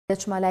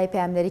چمالای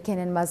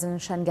پەیامنەریکێنن مازن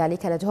شەنگالی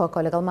کە لە دهۆکۆ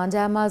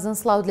لەگەڵماندا. مازن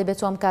سڵاوت لەبێت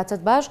تۆم کاتت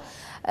باش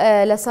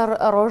لەسەر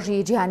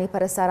ڕۆژی جیهانی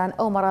پەرستاران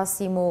ئەو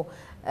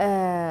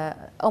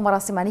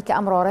مەراسیمانی کە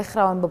ئەمڕۆ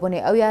ڕێکخراون ببوونێ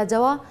ئەو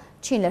یادەوە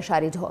چین لە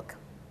شاری دهۆک.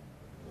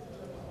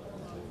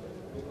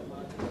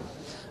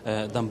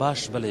 دەم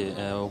باش بڵێ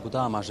وەکوتا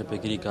ئاماژە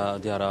پێگیری کە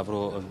دیارە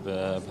ئەڤڕۆ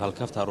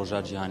هەڵکەفتە ڕۆژە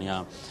جیهانیا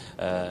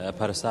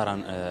پەرستاران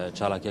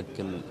چالاکێک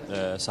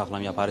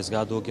ساخڵامیە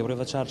پارێزگا دۆکێ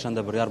برێڤە چار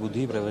چەندە بڕیار بوو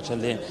دوی برێڤەچە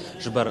لێ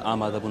ژبەر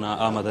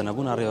ئامادە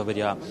نەبوونا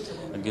ڕێوەبەریا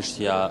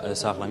گشتیا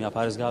ساخڵامیە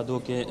پارێزگا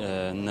دۆکێ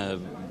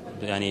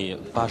ینی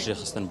پاشێ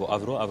خستن بۆ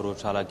ئەڤڕۆ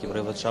چالاکی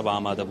برێڤەت شە بە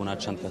ئامادە بوونا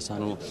چەند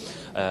کەسان و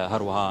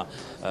هەروەها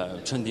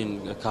چەندین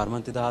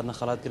کارمەند تێدا هاتنە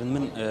خەڵاتکردن.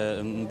 من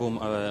بۆ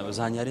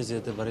زانیاری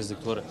زیاتر بەڕێز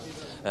دکتۆر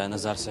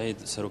نەزار سەعید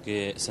سەرۆکی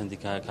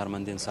سندیکا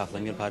کارمەندین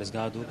ساخڵامی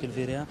پارێزگا دۆکێ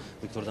لێرەیە.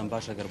 دکتۆر دەم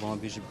باشە گەر بۆمە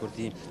بێژی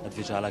بکورتی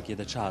ئەدوێ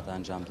چالاکیێدا چ هاتە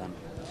ئەنجامدان؟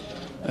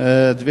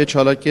 دوێ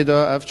چالاکیێدا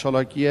ئەف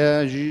چالاکیە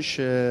ژیش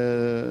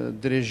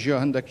درێژیە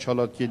هەندێک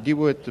چالاکی دی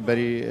بووێت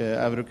بەری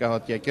ئەڤروکە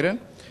هاتیەکردن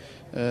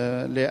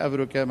لێ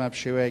ئەڤروکە مە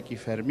بشێوەیەکی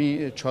فەرمی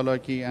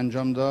چالاکی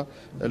ئەنجامدا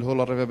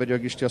هۆڵە ڕێڤەبەریا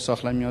گشتیا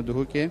ساخڵامیە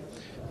دهۆکێ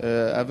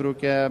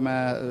ئەڤروکە مە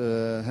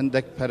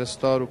هەندێک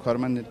پەرستار و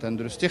کارمەندی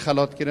تەندروستی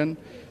خەڵاتکردن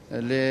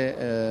لێ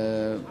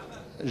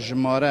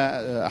ژمارە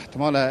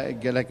احتمالە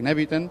gelek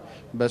nebîtin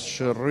bes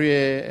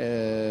rûyê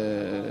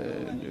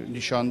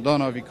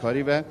nîşandana vî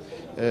karî ve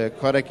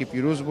karekî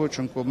pîroz bû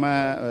çunku me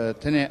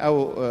tenê ew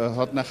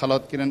hatine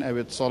xelatkirin ew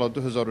ê sala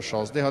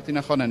 2016 hatîne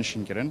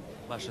xanenişînkirin.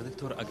 Başa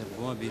Doktor eger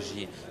bûma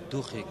bêjî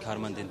doxê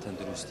karmendên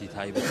tendurustî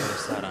taybet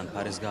pərestaran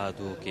parêzgeha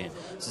Dihokê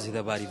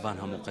zêdebarî van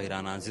hemû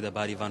qeyranan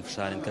zêdebarî van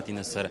fişarên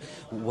ketîne ser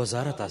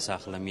wezareta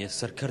saxlemiyê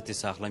serkertê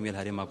saxlemiyê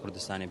Herêma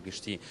Kurdistanê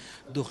giştî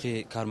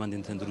doxê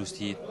karmendên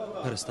tendurustî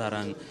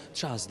pərestaran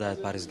çi azdayet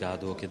parêzgeha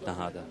Dihokê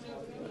nehade?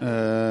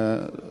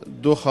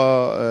 Doxa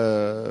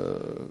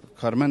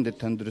karmendê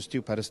tendurustî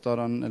û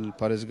perestaran li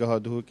parêzgeha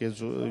Dihokê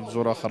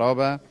zora xerab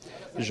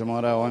e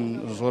jimara wan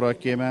zora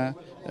kêm e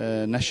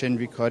neşên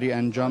vî karî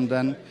encam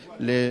den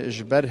lê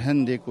ji ber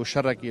hindێk û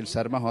şerekî li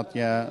ser me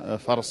hatiye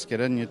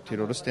ferskirin yê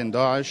teroristên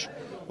Daeş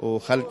û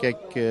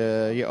xelkek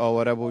yê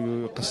aware bû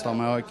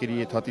qislameya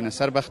kirî hatîne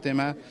serbextê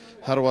me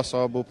her wesa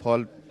bû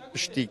pal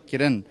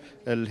piştîkirin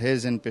li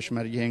hêzên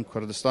pêşmergehên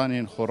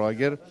Kurdistanên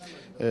xoragir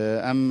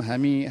em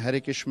hemî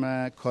herêkiş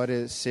me karê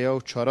sêya û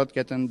çarat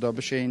ketin da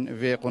bişên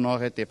vê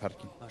qonaxê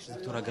têperkin.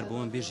 Doktor eger bû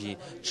min bêjî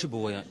çi bû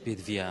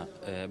pêdiviya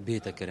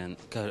bêtekirin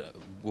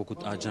wekû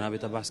cenabê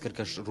te behs kir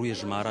ke rûyê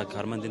jimara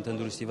karmendên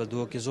tenduristî ve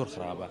Dihokê zor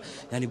xirab e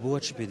yanî bû we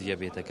çi pêdiviya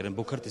bêtekirin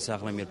bû kirtî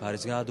saxlemiyê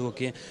parêzgeha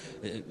Dihokê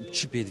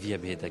çi pêdiviya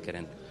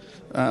bêtekirin?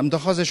 Em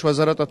dixwazê ji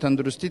Wezareta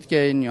Tenduristî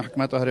dikeyin ya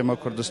Hikûmeta Herêma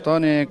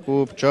Kurdistanê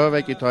ku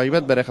çavekî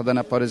taybet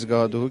berêxedana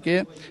parêzgeha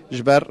Dihokê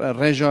ji ber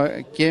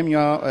rêja kêm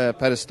ya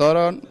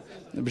perestaran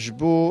ji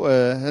bo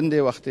hindê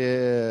wextê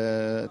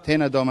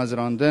têne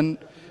damezrandin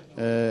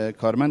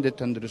karmendê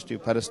tenduristî û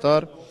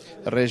perestar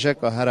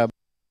rêjeka here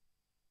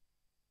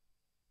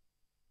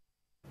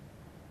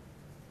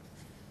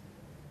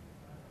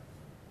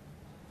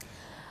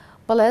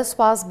بەڵێ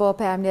سوپاس بۆ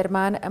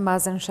پەیامنێرمان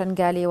مازن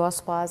شەنگالی وە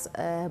سوپاس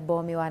بۆ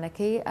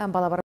میوانەکەی ئەم بەڵێ